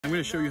I'm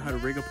going to show you how to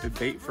rig up a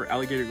bait for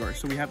alligator gar.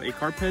 So we have a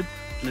carp head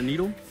and a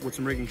needle with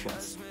some rigging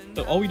cloths.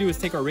 So all we do is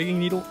take our rigging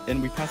needle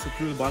and we pass it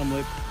through the bottom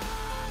lip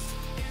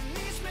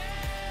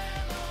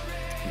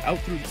and out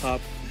through the top,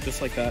 just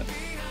like that.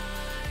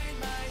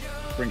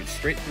 Bring it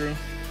straight through.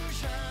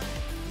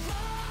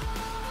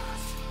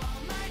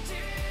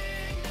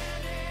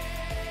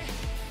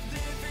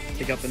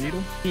 Take out the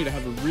needle. You need to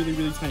have a really,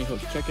 really tiny hook.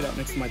 Check it out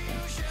next to my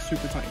thing.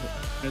 Super tiny hook.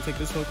 I'm going to take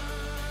this hook,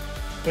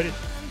 put it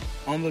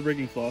on the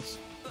rigging cloths.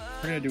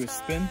 We're going to do a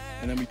spin,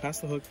 and then we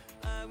pass the hook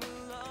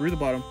through the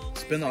bottom,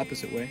 spin the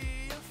opposite way,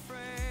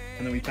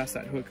 and then we pass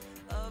that hook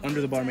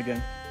under the bottom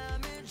again.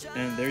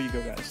 And there you go,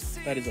 guys.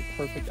 That is a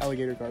perfect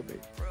alligator gar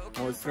bait.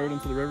 Now let's throw it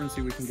into the river and see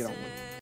if we can get on one.